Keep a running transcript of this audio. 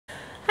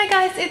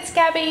guys, it's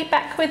Gabby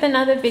back with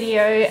another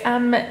video.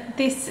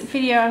 This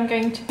video I'm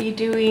going to be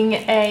doing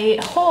a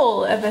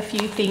haul of a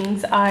few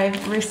things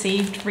I've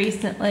received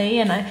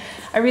recently, and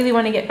I really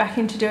want to get back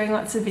into doing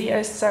lots of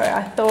videos, so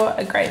I thought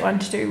a great one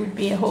to do would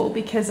be a haul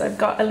because I've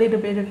got a little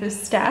bit of a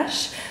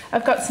stash.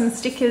 I've got some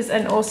stickers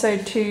and also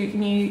 2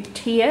 new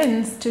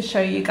TNs to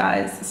show you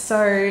guys,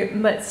 so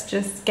let's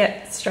just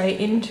get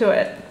straight into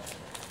it.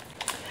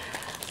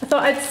 I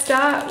thought I'd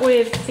start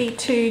with the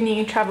 2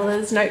 new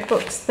Traveller's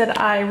Notebooks that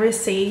I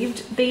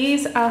received.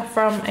 These are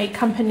from a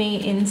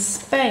company in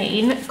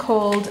Spain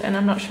called, and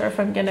I'm not sure if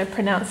I'm going to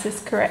pronounce this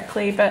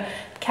correctly, but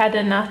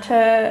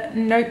Cadenata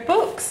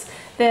Notebooks.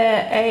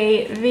 They're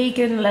a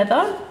vegan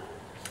leather.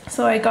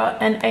 So I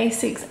got an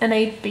A6 and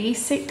a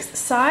B6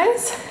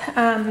 size.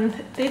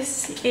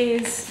 This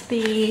is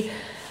the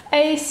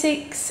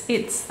A6,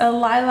 it's a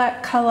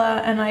lilac colour,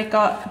 and I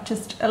got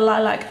just a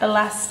lilac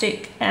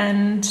elastic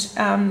and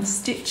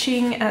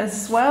stitching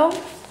as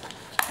well.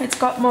 It's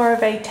got more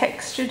of a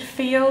textured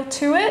feel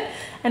to it,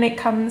 and it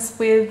comes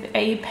with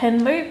a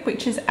pen loop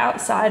which is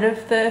outside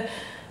of the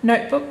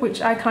notebook,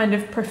 which I kind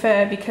of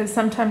prefer because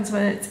sometimes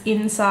when it's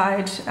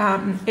inside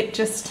it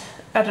just,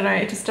 I don't know,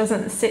 it just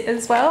doesn't sit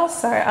as well,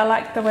 so I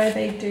like the way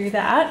they do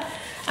that.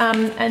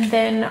 And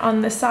then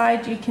on the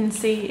side you can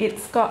see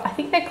it's got, I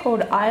think they're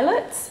called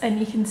eyelets, and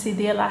you can see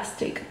the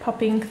elastic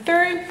popping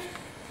through.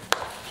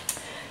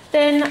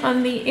 Then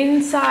on the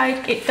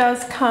inside it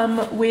does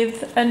come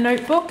with a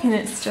notebook, and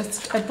it's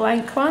just a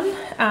blank one.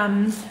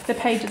 The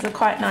pages are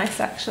quite nice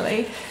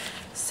actually.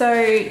 So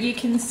you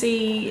can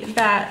see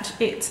that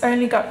it's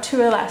only got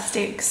 2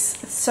 elastics,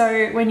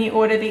 so when you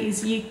order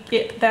these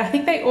I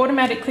think they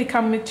automatically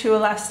come with 2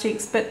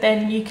 elastics, but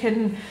then you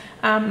can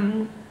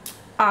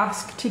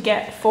ask to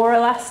get 4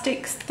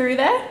 elastics through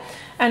there.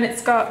 And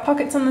it's got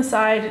pockets on the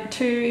side,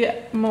 2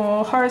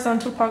 more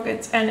horizontal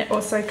pockets, and it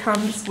also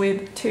comes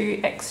with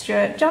 2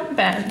 extra jump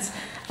bands.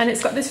 And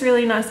it's got this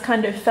really nice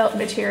kind of felt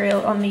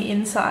material on the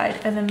inside,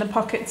 and then the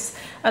pockets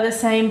are the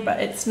same, but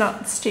it's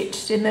not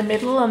stitched in the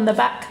middle on the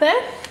back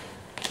there.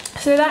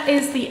 So that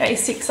is the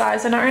A6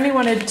 size, and I only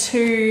wanted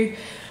 2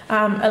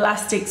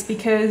 elastics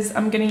because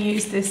I'm going to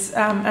use this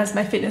as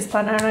my fitness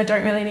planner, and I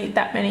don't really need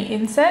that many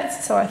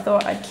inserts, so I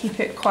thought I'd keep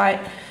it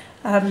quite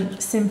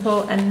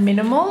simple and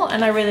minimal.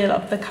 And I really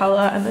love the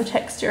colour and the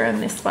texture in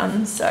this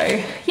one,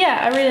 so yeah,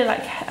 I really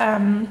like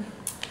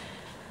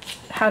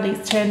how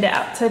these turned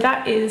out. So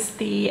that is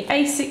the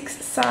A6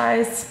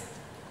 size.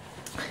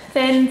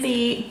 Then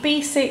the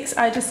B6,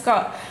 I just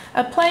got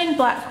a plain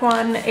black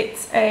one.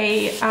 It's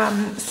a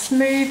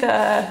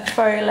smoother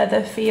faux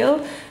leather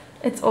feel.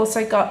 It's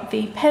also got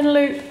the pen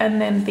loop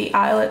and then the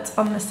eyelets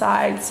on the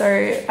side,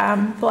 so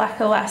black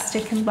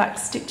elastic and black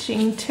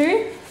stitching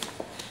too.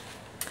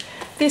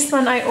 This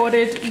one I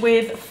ordered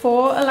with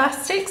 4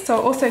 elastics, so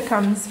it also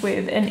comes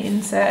with an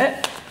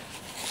insert.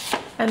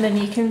 And then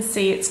you can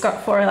see it's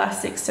got 4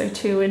 elastics, so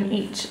 2 in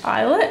each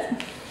eyelet.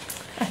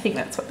 I think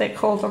that's what they're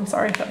called, I'm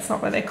sorry if that's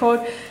not what they're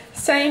called.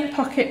 Same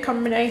pocket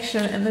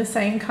combination and the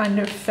same kind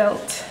of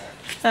felt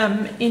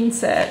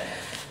insert.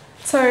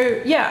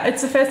 So yeah,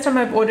 it's the first time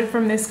I've ordered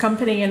from this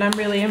company, and I'm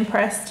really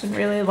impressed and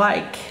really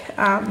like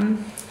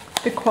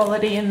the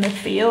quality and the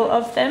feel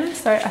of them.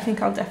 So I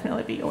think I'll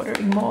definitely be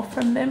ordering more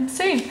from them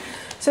soon.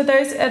 So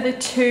those are the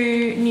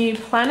 2 new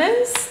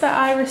planners that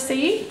I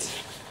received.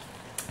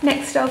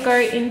 Next I'll go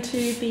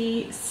into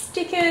the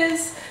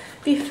stickers.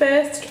 The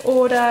first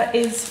order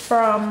is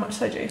from, what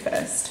should I do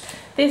first?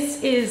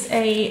 This is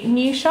a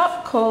new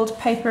shop called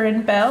Paper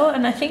and Belle,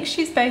 and I think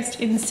she's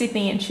based in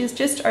Sydney, and she's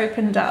just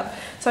opened up.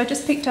 So I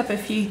just picked up a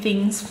few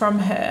things from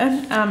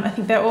her. I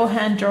think they're all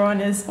hand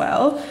drawn as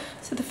well.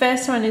 So the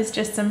first one is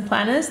just some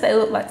planners. They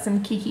look like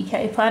some Kiki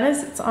K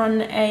planners. It's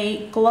on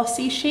a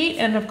glossy sheet,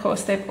 and of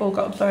course they've all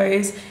got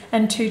bows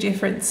and 2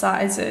 different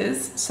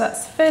sizes. So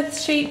that's the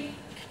first sheet.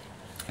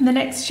 And the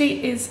next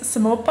sheet is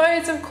some more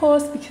bows, of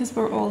course, because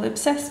we're all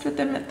obsessed with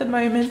them at the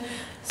moment.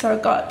 So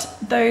I got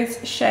those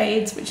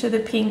shades, which are the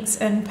pinks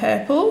and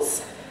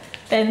purples.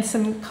 Then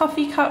some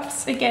coffee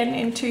cups, again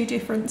in 2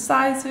 different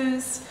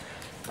sizes.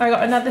 I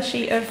got another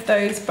sheet of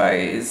those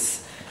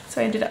bows, so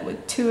I ended up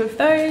with 2 of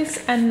those,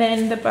 and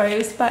then the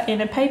bows but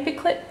in a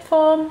paperclip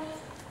form.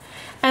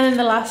 And then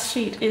the last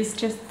sheet is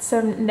just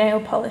some nail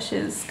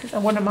polishes, because I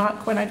want to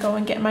mark when I go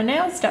and get my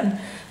nails done.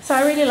 So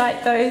I really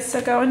like those, so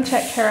go and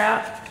check her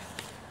out.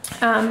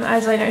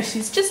 As I know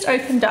she's just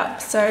opened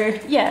up, so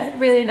yeah,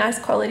 really nice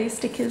quality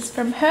stickers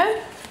from her.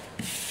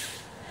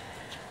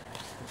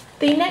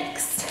 The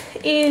next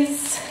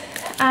is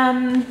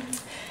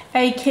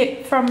a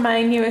kit from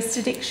my newest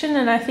addiction,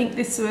 and I think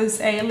this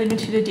was a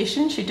limited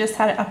edition. She just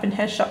had it up in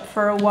her shop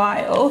for a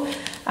while,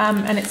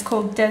 and it's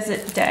called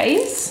Desert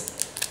Days.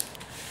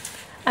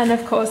 And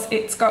of course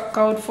it's got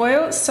gold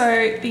foil,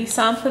 so the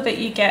sampler that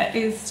you get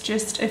is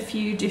just a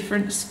few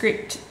different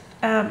script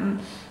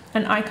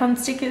and icon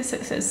stickers. So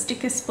it says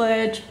sticker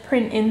splurge,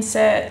 print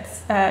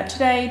inserts,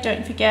 today,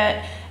 don't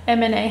forget,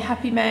 M&A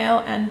Happy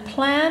Mail, and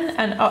Plan.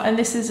 And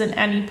this is an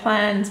Annie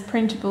Plans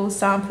printable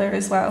sampler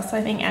as well. So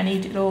I think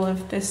Annie did all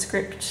of the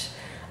script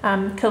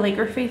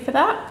calligraphy for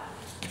that.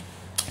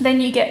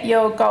 Then you get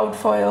your gold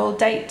foil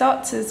date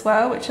dots as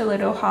well, which are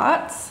little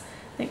hearts.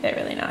 I think they're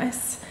really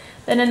nice.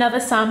 Then another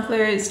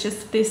sampler is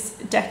just this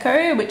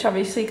deco, which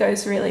obviously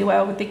goes really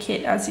well with the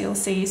kit, as you'll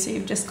see. So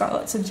you've just got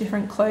lots of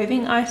different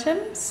clothing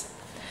items.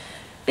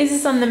 This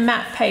is on the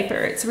matte paper.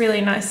 It's really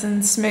nice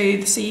and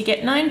smooth. So you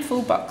get 9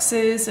 full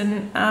boxes,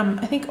 and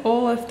I think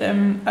all of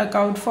them are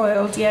gold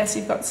foiled. Yes,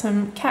 you've got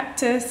some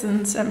cactus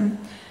and some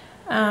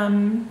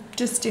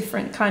just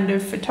different kind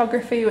of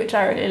photography, which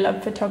I really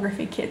love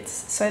photography kits.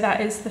 So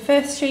that is the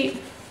first sheet.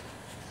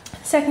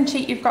 Second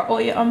sheet, you've got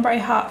all your ombre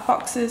heart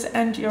boxes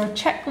and your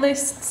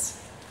checklists.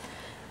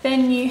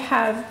 Then you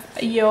have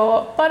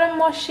your bottom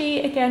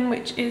washi again,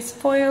 which is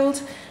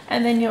foiled,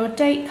 and then your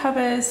date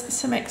covers,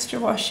 some extra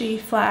washi,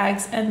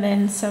 flags, and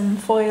then some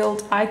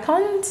foiled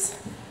icons.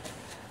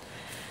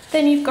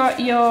 Then you've got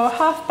your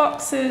half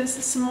boxes,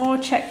 some more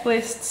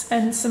checklists,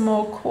 and some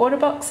more quarter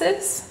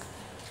boxes.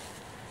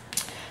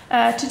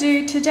 To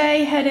do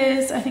today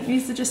headers, I think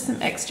these are just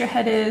some extra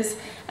headers,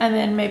 and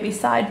then maybe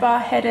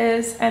sidebar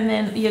headers, and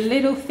then your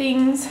little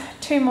things,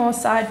 2 more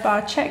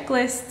sidebar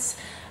checklists,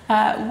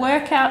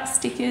 workout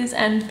stickers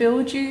and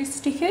build you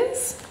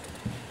stickers.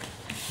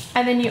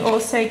 And then you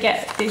also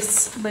get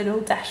this little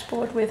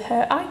dashboard with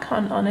her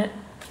icon on it.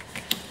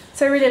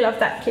 So I really love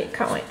that kit,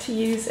 can't wait to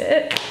use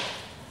it.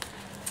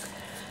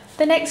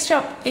 The next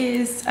shop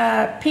is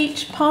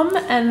Peach Pom,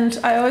 and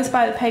I always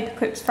buy the paper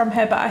clips from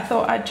her, but I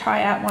thought I'd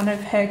try out one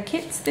of her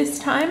kits this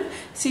time.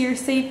 So you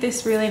receive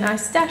this really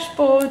nice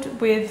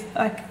dashboard with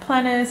like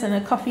planners and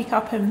a coffee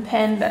cup and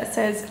pen that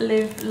says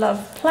Live,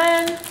 Love,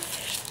 Plan.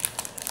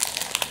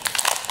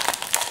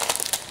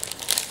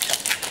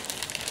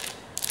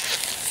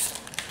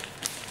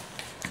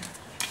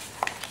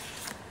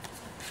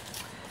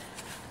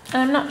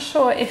 I'm not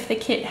sure if the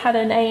kit had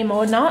a name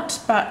or not,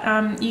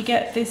 but you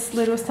get this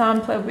little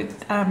sampler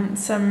with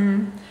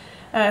some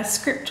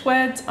script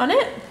words on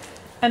it.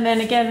 And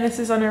then again, this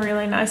is on a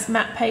really nice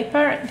matte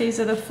paper. These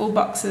are the full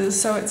boxes,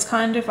 so it's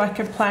kind of like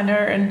a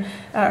planner and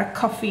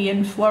coffee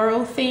and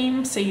floral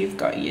theme. So you've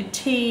got your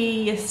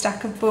tea, your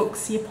stack of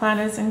books, your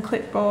planners and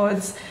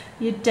clipboards,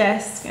 your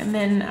desk, and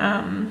then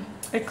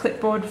a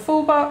clipboard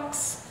full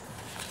box.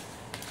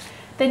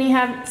 Then you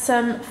have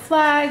some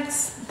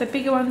flags, the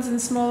bigger ones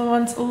and smaller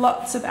ones,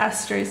 lots of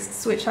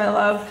asterisks, which I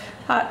love,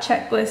 heart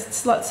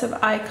checklists, lots of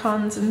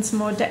icons and some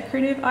more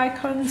decorative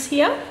icons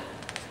here.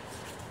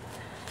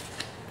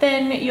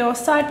 Then your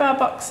sidebar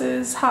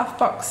boxes, half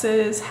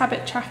boxes,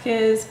 habit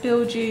trackers,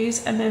 build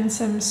yous, and then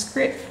some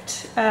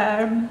script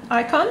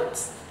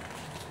icons.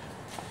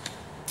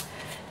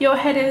 Your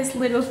headers,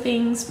 little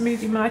things,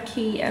 movie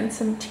marquee, and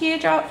some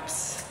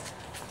teardrops.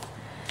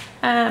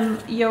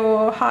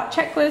 Your heart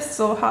checklists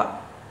or heart,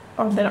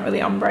 oh, they're not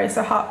really ombre,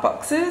 so heart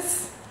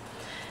boxes.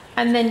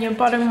 And then your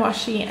bottom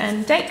washi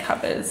and date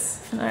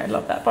covers. And I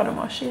love that bottom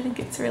washi, I think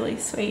it's really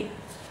sweet.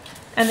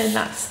 And then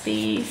that's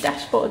the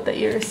dashboard that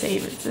you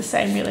receive. It's the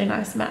same really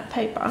nice matte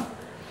paper.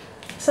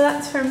 So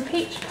that's from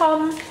Peach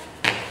Pom.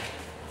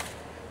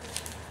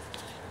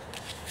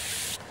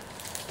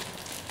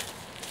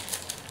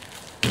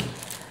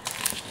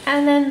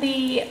 And then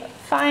the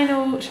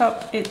final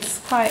shop, it's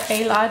quite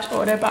a large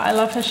order, but I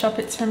love her shop.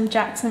 It's from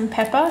Jax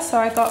Pepper. So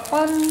I got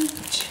 1,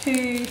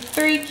 2,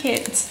 3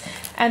 kits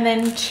and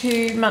then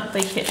 2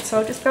 monthly kits. So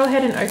I'll just go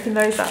ahead and open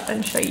those up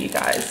and show you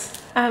guys.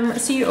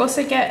 So you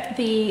also get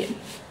the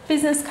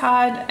business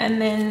card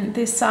and then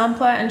this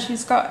sampler, and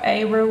she's got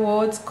a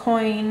rewards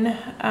coin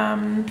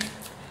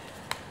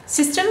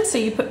system. So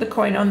you put the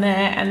coin on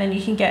there and then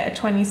you can get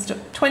a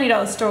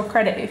 $20 store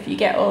credit if you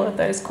get all of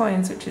those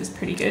coins, which is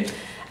pretty good.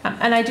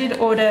 And I did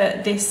order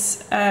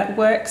this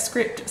work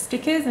script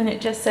stickers, and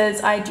it just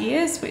says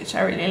ideas, which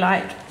I really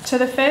like. So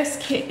the first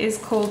kit is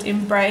called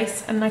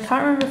Embrace, and I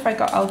can't remember if I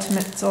got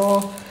ultimates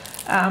or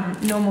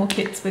normal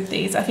kits with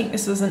these. I think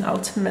this was an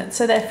ultimate.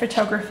 So they're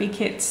photography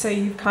kits, so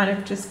you've kind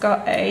of just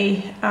got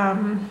a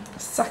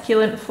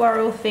succulent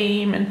floral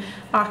theme and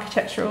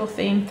architectural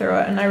theme through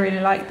it, and I really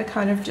like the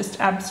kind of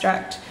just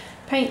abstract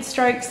paint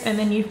strokes. And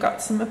then you've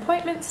got some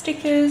appointment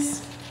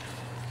stickers.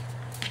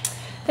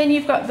 Then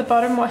you've got the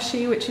bottom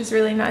washi, which is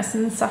really nice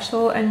and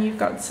subtle, and you've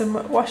got some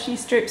washi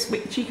strips,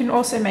 which you can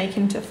also make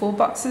into full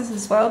boxes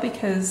as well,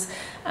 because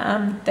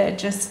they're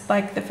just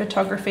like the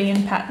photography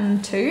and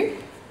pattern too.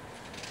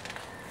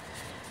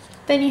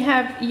 Then you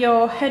have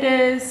your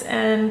headers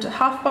and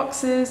half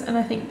boxes, and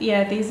I think,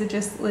 yeah, these are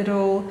just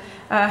little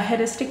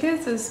header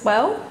stickers as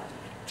well.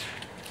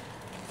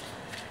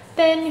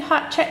 Then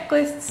heart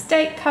checklists,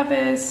 date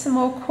covers, some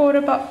more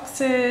quarter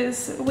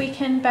boxes,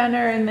 weekend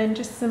banner, and then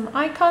just some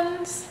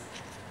icons.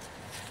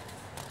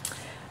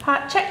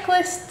 Heart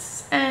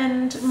checklists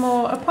and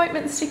more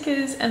appointment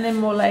stickers, and then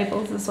more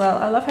labels as well.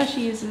 I love how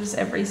she uses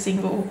every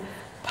single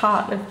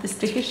part of the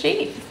sticker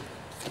sheet.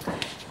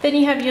 Then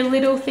you have your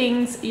little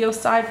things, your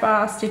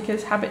sidebar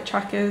stickers, habit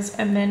trackers,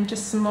 and then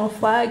just some more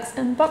flags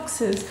and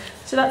boxes.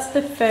 So that's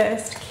the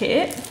first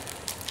kit.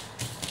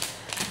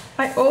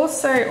 I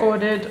also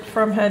ordered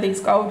from her these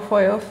gold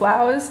foil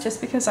flowers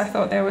just because I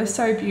thought they were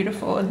so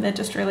beautiful and they're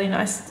just really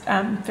nice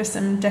for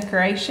some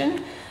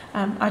decoration.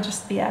 I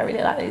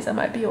really like these. I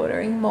might be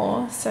ordering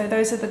more. So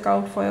those are the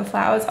gold foil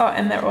flowers. Oh,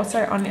 and they're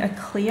also on a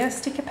clear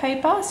sticker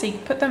paper, so you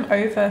can put them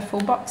over full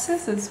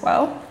boxes as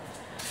well.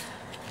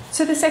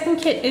 So the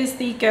second kit is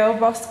the Girl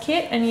Boss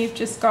kit, and you've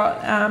just got,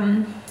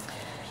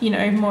 you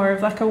know, more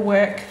of like a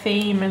work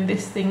theme, and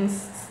this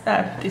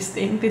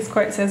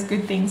quote says,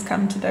 "Good things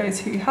come to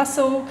those who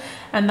hustle,"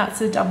 and that's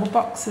a double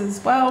box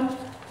as well.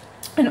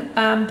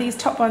 And these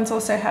top ones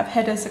also have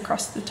headers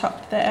across the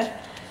top there.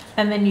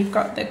 And then you've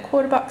got the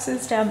quarter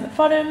boxes down the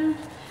bottom.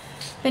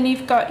 Then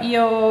you've got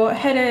your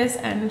headers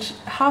and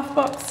half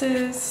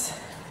boxes,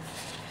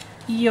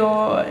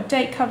 your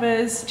date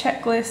covers,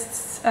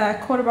 checklists,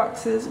 quarter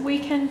boxes,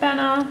 weekend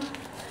banner,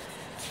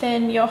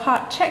 then your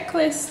heart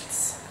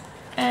checklists,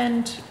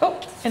 and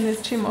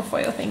there's 2 more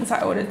foil things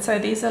I ordered. So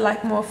these are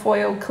like more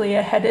foil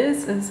clear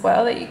headers as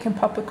well that you can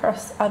pop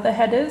across other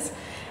headers,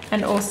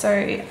 and also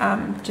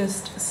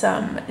just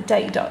some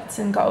date dots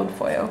in gold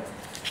foil.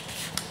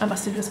 I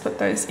must have just put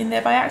those in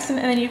there by accident.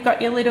 And then you've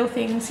got your little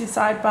things, your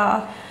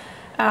sidebar,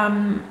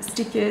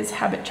 stickers,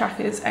 habit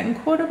trackers, and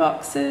quarter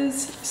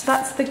boxes. So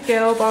that's the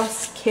Girl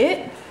Boss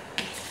kit.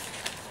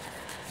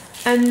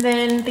 And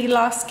then the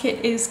last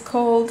kit is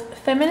called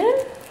Feminine.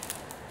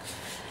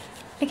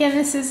 Again,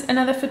 this is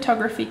another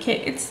photography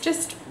kit. It's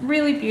just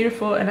really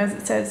beautiful, and as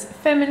it says,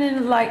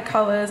 feminine light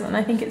colors, and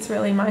I think it's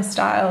really my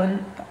style,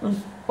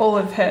 and all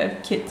of her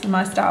kits are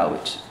my style,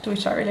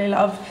 which I really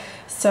love.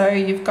 So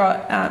you've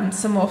got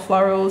some more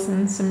florals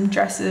and some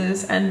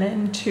dresses, and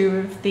then 2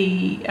 of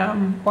the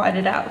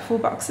whited out full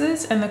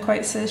boxes, and the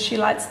quote says, "She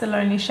lights the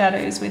lonely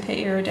shadows with her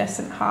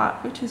iridescent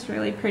heart," which is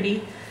really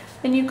pretty.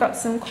 Then you've got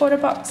some quarter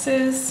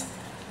boxes,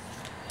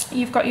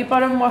 you've got your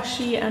bottom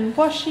washi and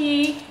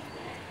washi,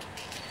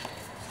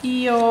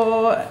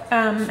 your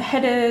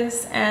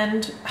headers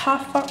and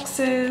half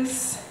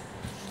boxes,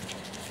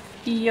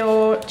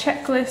 your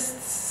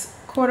checklists,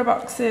 quarter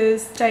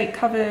boxes, date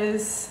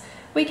covers,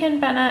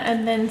 weekend banner,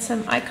 and then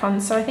some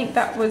icons. So I think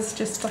that was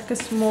just like a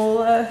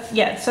smaller,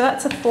 yeah, so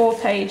that's a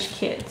 4-page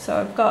kit. So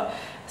I've got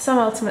some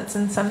ultimates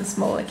and some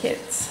smaller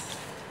kits.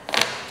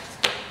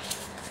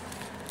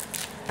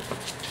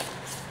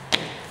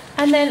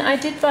 And then I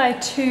did buy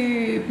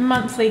 2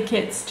 monthly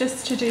kits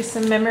just to do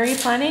some memory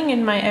planning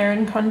in my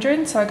Erin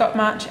Condren. So I got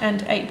March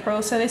and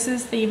April. So this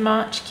is the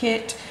March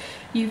kit.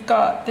 You've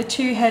got the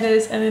 2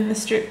 headers and then the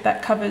strip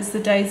that covers the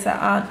days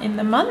that aren't in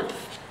the month.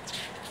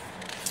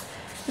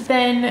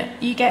 Then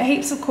you get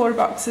heaps of quarter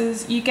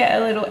boxes. You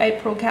get a little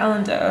April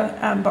calendar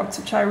box,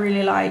 which I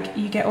really like.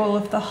 You get all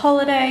of the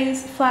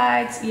holidays,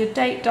 flags, your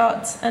date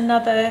dots,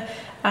 another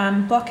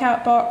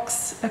blockout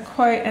box, a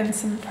quote, and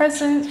some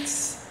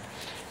presents.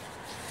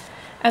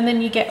 And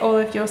then you get all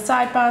of your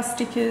sidebar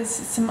stickers,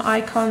 some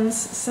icons,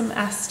 some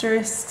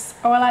asterisks.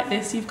 Oh, I like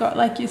this. You've got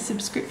like your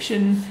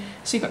subscription.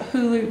 So you've got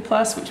Hulu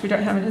Plus, which we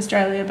don't have in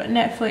Australia, but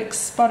Netflix,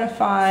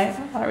 Spotify.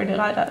 I really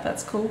like that.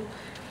 That's cool.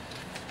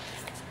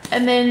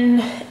 And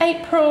then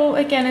April,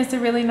 again, is a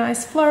really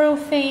nice floral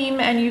theme.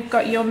 And you've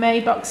got your May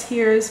box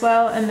here as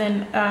well. And then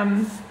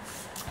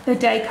the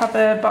day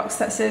cover box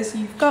that says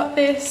 "You've got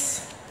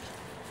this."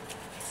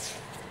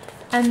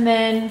 And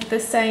then the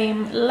same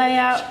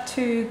layout,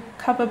 2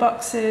 cover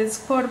boxes,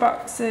 quarter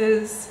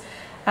boxes,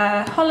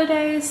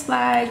 holidays,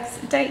 flags,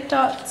 date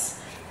dots,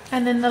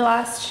 and then the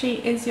last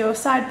sheet is your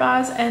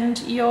sidebars and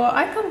your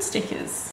icon stickers.